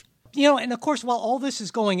watch. And of course, while all this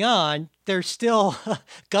is going on, there's still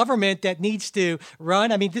government that needs to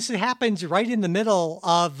run. I mean, this happens right in the middle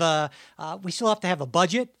of, we still have to have a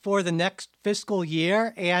budget for the next fiscal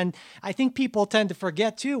year. And I think people tend to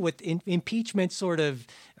forget, too, with impeachment sort of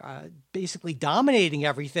basically dominating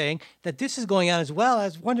everything, that this is going on as well. I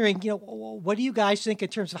was wondering, what do you guys think in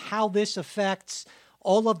terms of how this affects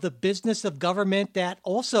all of the business of government that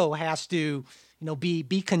also has to,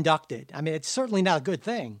 be conducted? I mean, it's certainly not a good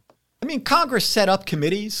thing. I mean, Congress set up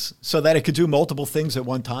committees so that it could do multiple things at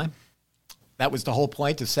one time. That was the whole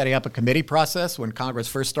point of setting up a committee process when Congress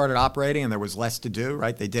first started operating and there was less to do,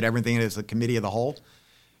 right? They did everything as a committee of the whole.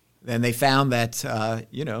 Then they found that,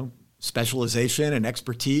 specialization and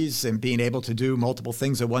expertise and being able to do multiple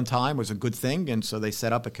things at one time was a good thing. And so they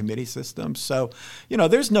set up a committee system. So,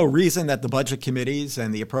 there's no reason that the budget committees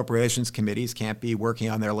and the appropriations committees can't be working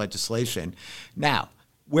on their legislation. Now,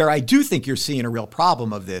 where I do think you're seeing a real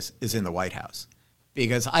problem of this is in the White House,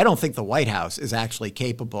 because I don't think the White House is actually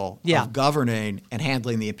capable of governing and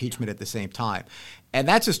handling the impeachment at the same time. And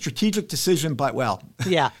that's a strategic decision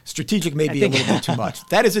strategic may be a little bit too much.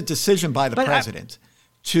 That is a decision by the president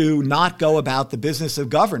to not go about the business of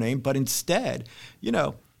governing, but instead,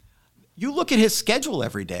 you look at his schedule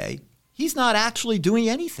every day, he's not actually doing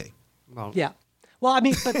anything. Well, I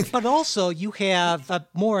mean, but also you have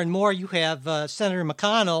more and more, you have Senator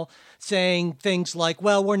McConnell saying things like,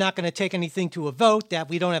 well, we're not going to take anything to a vote that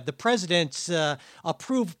we don't have the president's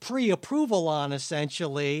pre-approval on,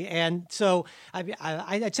 essentially. And so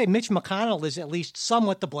I'd say Mitch McConnell is at least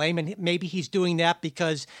somewhat to blame, and maybe he's doing that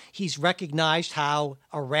because he's recognized how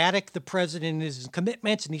erratic the president is in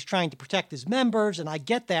commitments, and he's trying to protect his members, and I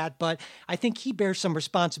get that, but I think he bears some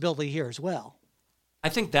responsibility here as well. I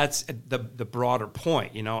think that's the broader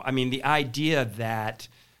point, I mean, the idea that,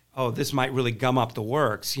 this might really gum up the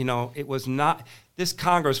works, it was not, this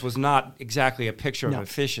Congress was not exactly a picture of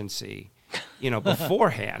efficiency,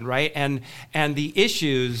 beforehand, right? And the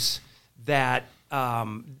issues that,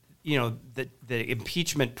 the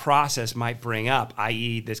impeachment process might bring up,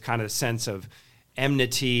 i.e. this kind of sense of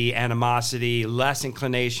enmity, animosity, less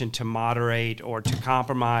inclination to moderate or to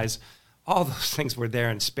compromise, all those things were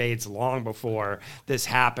there in spades long before this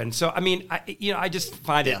happened. So, I mean, I just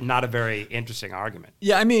find it not a very interesting argument.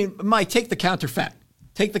 Yeah, I mean, Mike, take the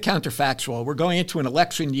counterfactual. We're going into an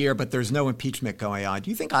election year, but there's no impeachment going on.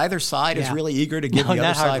 Do you think either side is really eager to give the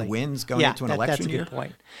other side wins going into an election year? That's a good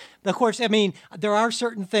point. Of course, I mean, there are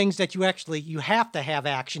certain things that you have to have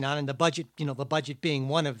action on, and the budget, the budget being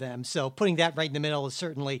one of them. So putting that right in the middle is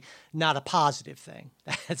certainly not a positive thing.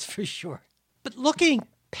 That's for sure. But looking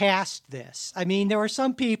past this, I mean, there are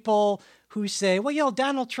some people who say, well,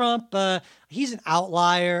 Donald Trump, he's an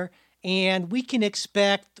outlier, and we can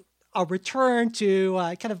expect a return to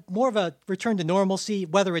kind of more of a return to normalcy,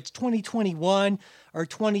 whether it's 2021 or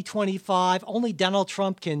 2025. Only Donald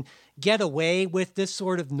Trump can get away with this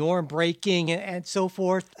sort of norm breaking and so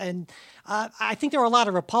forth. And I think there are a lot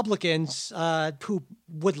of Republicans who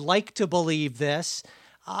would like to believe this.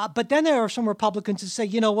 But then there are some Republicans who say,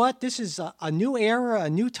 you know what, this is a new era, a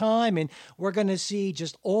new time, and we're going to see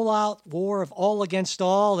just all-out war of all against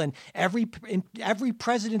all, and every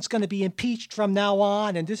president's going to be impeached from now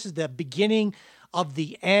on, and this is the beginning of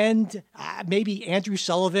the end. Maybe Andrew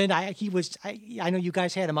Sullivan, I know you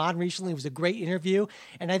guys had him on recently. It was a great interview,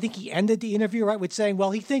 and I think he ended the interview with saying,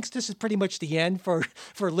 well, he thinks this is pretty much the end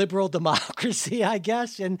for liberal democracy, I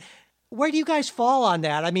guess, and where do you guys fall on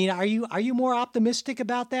that? I mean, are you more optimistic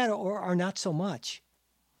about that or not so much?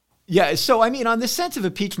 Yeah, so I mean, on the sense of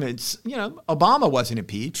impeachments, Obama wasn't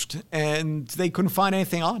impeached, and they couldn't find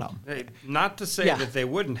anything on him. Not to say that they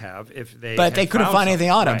wouldn't have if they. But they couldn't find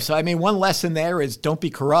anything on him. So I mean, one lesson there is don't be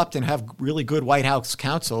corrupt and have really good White House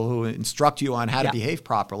counsel who instruct you on how to behave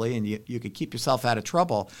properly, and you could keep yourself out of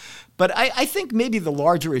trouble. But I think maybe the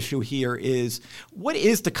larger issue here is what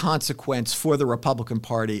is the consequence for the Republican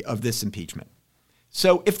Party of this impeachment?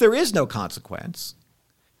 So if there is no consequence,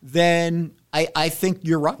 then I think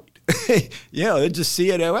you're right. They just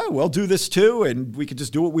see it, we'll do this too, and we could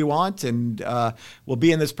just do what we want, and we'll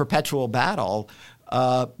be in this perpetual battle.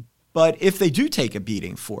 But if they do take a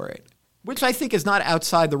beating for it, which I think is not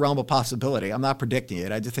outside the realm of possibility, I'm not predicting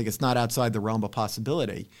it, I just think it's not outside the realm of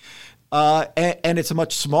possibility, and it's a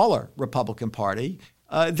much smaller Republican Party,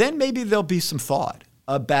 then maybe there'll be some thought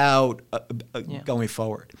about going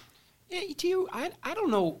forward. Do you? I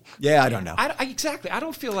don't know. Yeah, I don't know. Exactly. I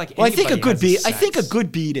don't feel like. Well, I think a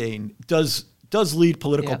good beating does lead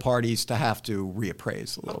political parties to have to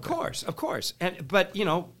reappraise a little bit. Of course. But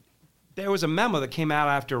there was a memo that came out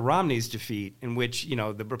after Romney's defeat in which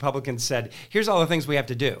the Republicans said, "Here's all the things we have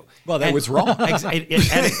to do." Well, that was wrong, and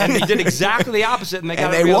they did exactly the opposite, and they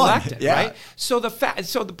got reelected. Right. So the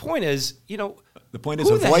point is, the point is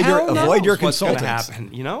avoid your consultants. What's going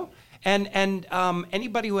to happen? And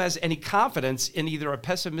anybody who has any confidence in either a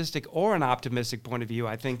pessimistic or an optimistic point of view,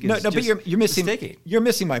 I think, is but you're missing. You're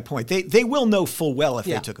missing my point. They will know full well if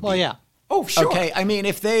they took a beating. Well, yeah. Oh, sure. Okay. I mean,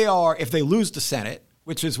 if they lose the Senate,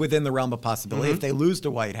 which is within the realm of possibility, if they lose the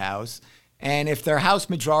White House, and if their House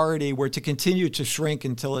majority were to continue to shrink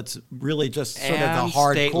until it's really just sort of the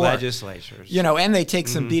hardcore state legislatures, and they take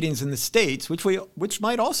some beatings in the states, which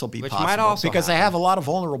might also be possible because they have a lot of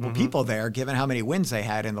vulnerable people there, given how many wins they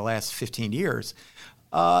had in the last 15 years.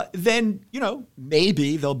 then,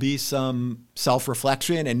 maybe there'll be some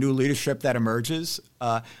self-reflection and new leadership that emerges.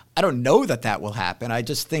 I don't know that will happen. I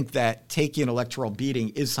just think that taking an electoral beating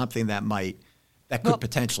is something that could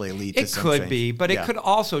potentially lead to something. It could be, but it could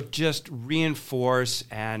also just reinforce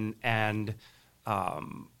and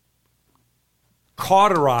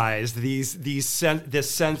cauterize this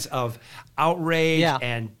sense of outrage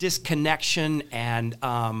and disconnection and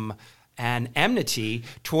enmity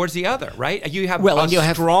towards the other, right? You have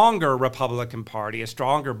a stronger Republican Party, a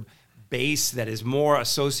stronger base that is more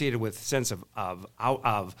associated with a sense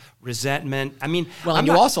of resentment. I mean,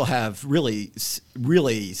 you also have really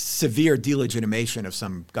severe delegitimation of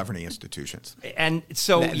some governing institutions, and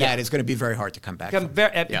so that is going to be very hard to come back from.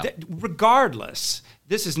 Regardless,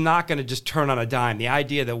 this is not going to just turn on a dime. The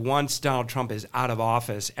idea that once Donald Trump is out of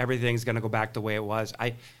office, everything's going to go back the way it was.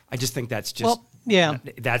 I just think that's just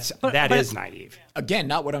that is naive. Again,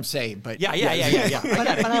 not what I'm saying, but yeah.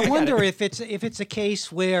 But I wonder if it's a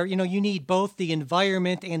case where you need both the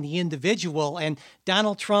environment and the individual, and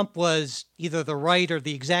Donald Trump was either the right or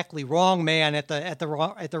the exactly wrong man at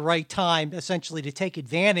the right time, essentially to take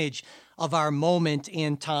advantage of our moment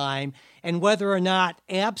in time, and whether or not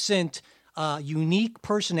absent unique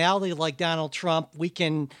personality like Donald Trump,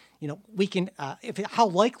 how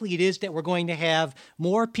likely it is that we're going to have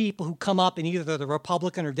more people who come up in either the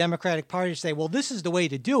Republican or Democratic Party say, well, this is the way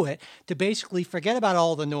to do it, to basically forget about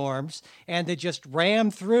all the norms and to just ram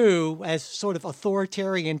through as sort of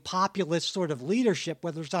authoritarian populist sort of leadership,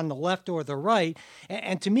 whether it's on the left or the right.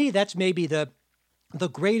 And to me, that's maybe the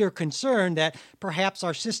greater concern, that perhaps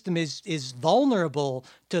our system is vulnerable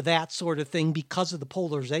to that sort of thing because of the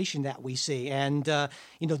polarization that we see. And,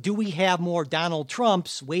 do we have more Donald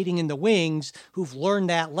Trumps waiting in the wings who've learned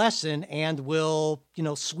that lesson and will,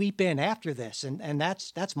 sweep in after this? And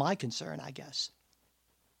that's my concern, I guess.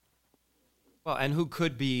 Well, and who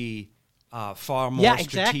could be far more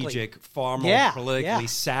strategic, far more politically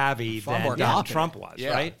savvy than Donald Trump was,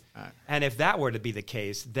 right? And if that were to be the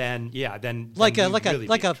case, then like a Putin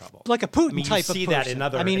type of person. You see that in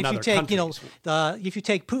other if you take countries. If you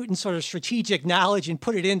take Putin's sort of strategic knowledge and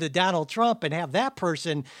put it into Donald Trump and have that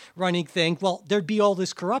person running things, well, there'd be all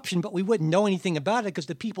this corruption, but we wouldn't know anything about it because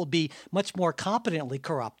the people would be much more competently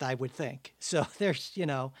corrupt, I would think. So there's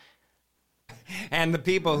And the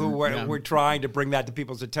people who were trying to bring that to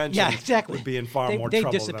people's attention would be in far more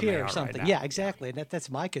trouble disappear than they or are something. right now. Yeah, exactly.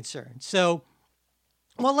 That's my concern. So,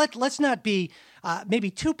 well, let's not be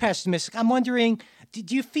maybe too pessimistic. I'm wondering, do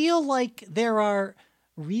you feel like there are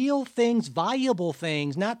real things, valuable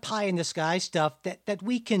things, not pie in the sky stuff that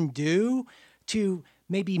we can do to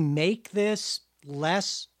maybe make this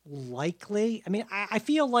less likely? I mean, I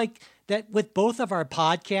feel like that with both of our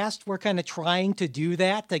podcasts, we're kind of trying to do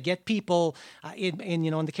that, to get people in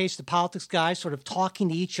the case of the Politics Guys, sort of talking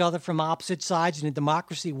to each other from opposite sides, and in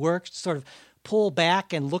Democracy Works, to sort of pull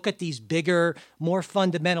back and look at these bigger, more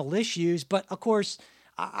fundamental issues. But of course,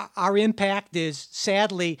 our impact is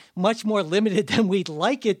sadly much more limited than we'd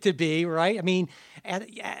like it to be, right? I mean,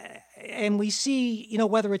 and we see,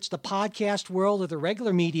 whether it's the podcast world or the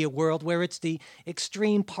regular media world, where it's the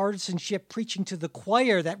extreme partisanship preaching to the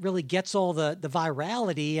choir that really gets all the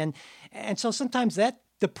virality. And so sometimes that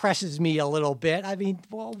depresses me a little bit. I mean,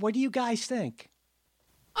 well, what do you guys think?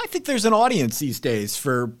 I think there's an audience these days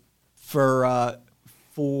for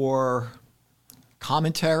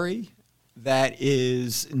commentary that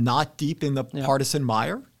is not deep in the partisan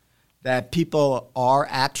mire, that people are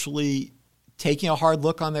actually taking a hard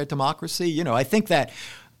look on their democracy. I think that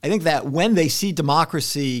when they see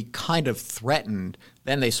democracy kind of threatened,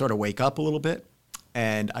 then they sort of wake up a little bit.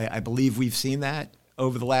 And I believe we've seen that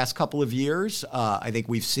over the last couple of years. I think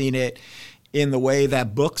we've seen it in the way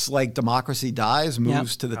that books like Democracy Dies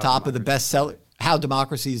moves to the top of the bestseller. How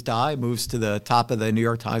Democracies Die moves to the top of the New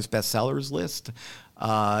York Times bestsellers list.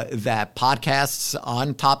 That podcasts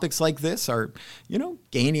on topics like this are,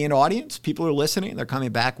 gaining an audience. People are listening. They're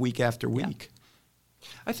coming back week after week.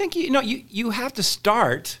 I think, you have to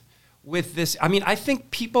start with this. I mean, I think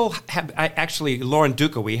people have, actually, Lauren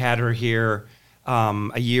Duca, we had her here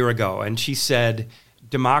a year ago, and she said,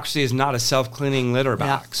 democracy is not a self-cleaning litter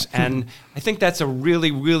box. Yeah. And I think that's a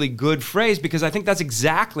really, really good phrase, because I think that's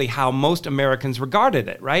exactly how most Americans regarded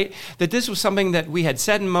it, right? That this was something that we had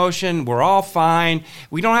set in motion, we're all fine,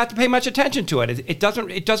 we don't have to pay much attention to it. It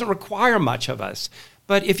doesn't require much of us.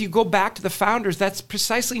 But if you go back to the founders, that's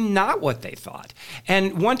precisely not what they thought.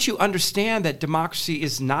 And once you understand that democracy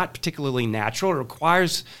is not particularly natural, it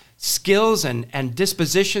requires skills and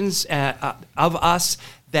dispositions of us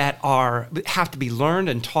that have to be learned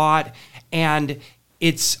and taught, and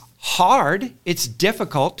it's hard. It's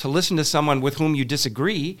difficult to listen to someone with whom you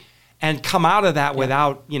disagree and come out of that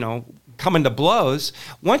without, coming to blows.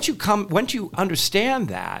 Once you understand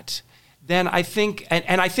that, then I think,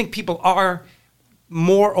 and I think people are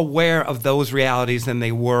more aware of those realities than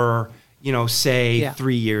they were, say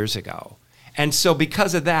 3 years ago. And so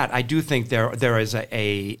because of that, I do think there is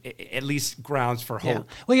a at least grounds for hope.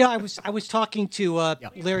 Yeah. Well, I was talking to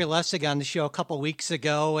Larry Lessig on the show a couple of weeks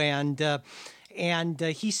ago, and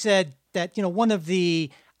he said that one of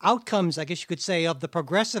the outcomes, I guess you could say, of the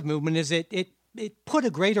progressive movement is it put a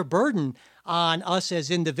greater burden on us as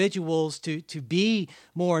individuals to be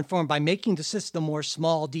more informed by making the system more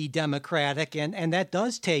small d democratic, and that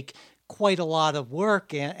does take quite a lot of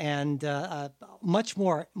work and much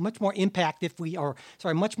more impact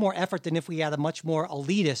much more effort than if we had a much more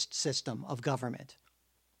elitist system of government.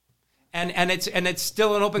 And it's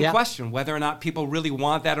still an open question whether or not people really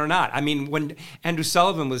want that or not. I mean, when Andrew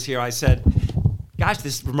Sullivan was here, I said, "Gosh,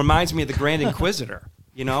 this reminds me of the Grand Inquisitor."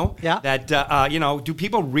 That do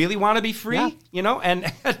people really want to be free?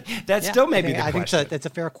 And that still may be the question. I think that's a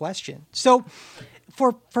fair question. So,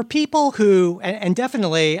 for people who, and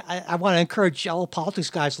definitely, I want to encourage all Politics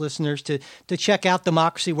Guys listeners to check out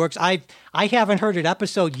Democracy Works. I haven't heard an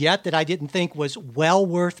episode yet that I didn't think was well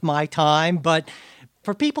worth my time, but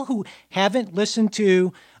for people who haven't listened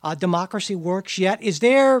to Democracy Works yet, is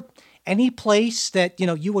there any place that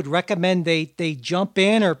you would recommend they jump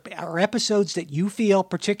in, or episodes that you feel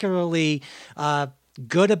particularly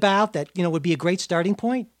good about that would be a great starting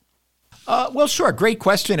point? Well, sure. Great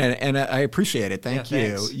question, and I appreciate it. Thank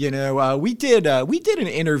you. Thanks. We did an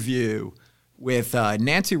interview with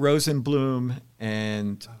Nancy Rosenblum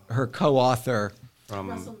and her co-author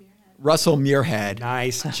From Russell Muirhead.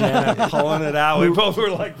 Nice, Jenna, pulling it out. We both were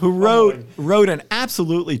like, who wrote an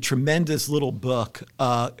absolutely tremendous little book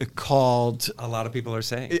called. A lot of people are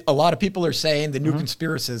saying The New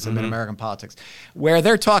Conspiracism in American Politics, where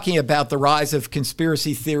they're talking about the rise of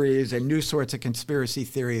conspiracy theories and new sorts of conspiracy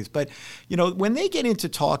theories. But when they get into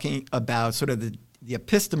talking about sort of the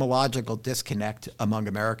epistemological disconnect among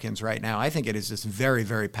Americans right now, I think it is just very,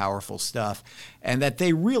 very powerful stuff, and that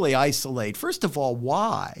they really isolate, first of all,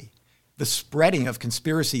 why the spreading of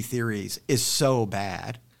conspiracy theories is so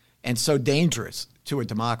bad and so dangerous to a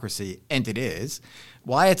democracy, and it is.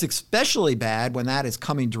 Why it's especially bad when that is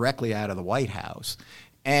coming directly out of the White House.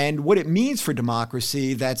 And what it means for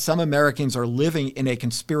democracy that some Americans are living in a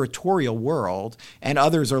conspiratorial world and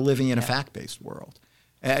others are living in a fact-based world.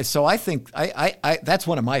 So I think I that's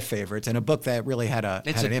one of my favorites, and a book that really had an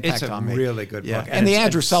impact on me. It's a really good book. And the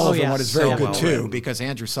Andrew Sullivan one is very so good well too, written. because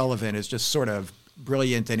Andrew Sullivan is just sort of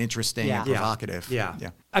brilliant and interesting and provocative. Yeah.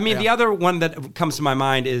 I mean, the other one that comes to my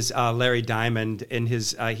mind is Larry Diamond. In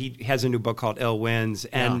his, he has a new book called Ill Winds,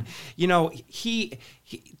 and it's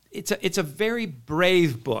a very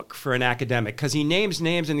brave book for an academic, because he names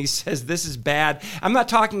names and he says this is bad. I'm not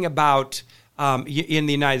talking about in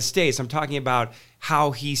the United States. I'm talking about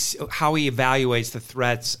how he evaluates the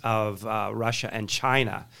threats of Russia and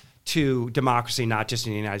China to democracy, not just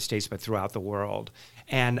in the United States but throughout the world.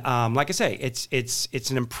 And like I say,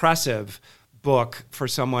 it's an impressive book for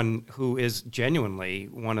someone who is genuinely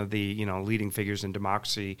one of the leading figures in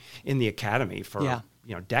democracy in the academy for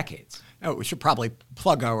decades. Oh, we should probably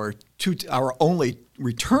plug our only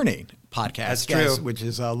returning podcast guest, which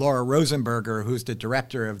is Laura Rosenberger, who's the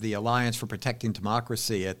director of the Alliance for Protecting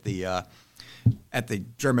Democracy at the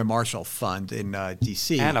German Marshall Fund in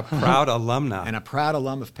D.C. And a proud alumna. And a proud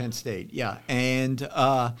alum of Penn State, yeah. And,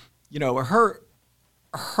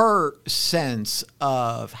 her sense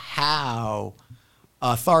of how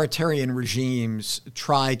authoritarian regimes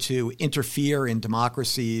try to interfere in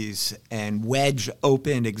democracies and wedge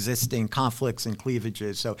open existing conflicts and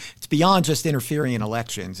cleavages. So it's beyond just interfering in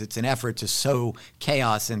elections. It's an effort to sow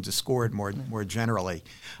chaos and discord more generally,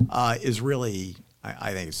 is really,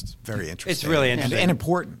 I think it's very interesting. It's really interesting. And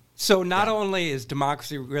important. So not only is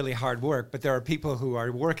democracy really hard work, but there are people who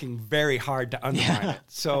are working very hard to undermine it.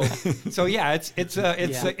 So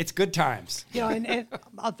it's good times. And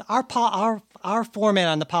our format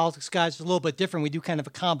on the Politics Guys is a little bit different. We do kind of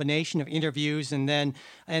a combination of interviews and then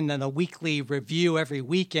a weekly review every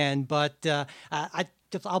weekend. But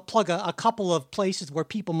I'll plug a couple of places where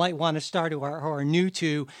people might want to start who are new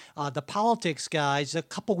to the Politics Guys. A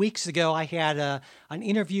couple weeks ago, I had an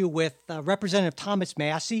interview with Representative Thomas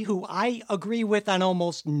Massie, who I agree with on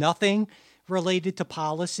almost nothing related to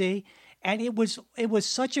policy. And it was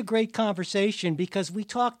such a great conversation because we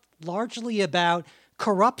talked largely about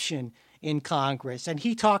corruption in Congress. And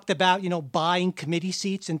he talked about, buying committee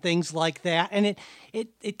seats and things like that. And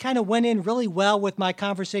it kind of went in really well with my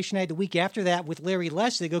conversation I had the week after that with Larry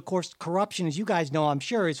Lessig. Of course, corruption, as you guys know, I'm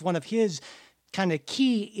sure, is one of his kind of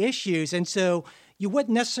key issues. And so you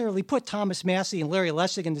wouldn't necessarily put Thomas Massie and Larry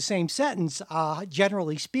Lessig in the same sentence,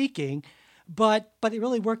 generally speaking, but it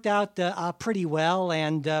really worked out pretty well.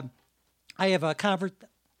 And I have a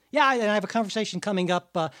conversation coming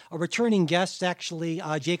up. A returning guest, actually,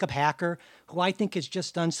 Jacob Hacker, who I think has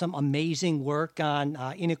just done some amazing work on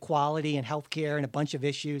inequality and healthcare and a bunch of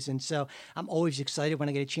issues. And so I'm always excited when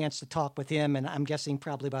I get a chance to talk with him. And I'm guessing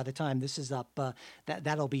probably by the time this is up,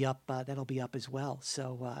 that'll be up. That'll be up as well.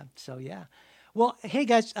 So yeah. Well, hey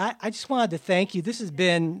guys, I just wanted to thank you. This has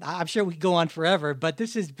been, I'm sure we could go on forever, but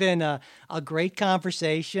this has been a great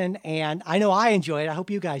conversation, and I know I enjoyed it. I hope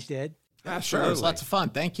you guys did. Sure, it was lots of fun.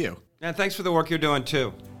 Thank you. And thanks for the work you're doing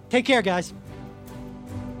too. Take care, guys.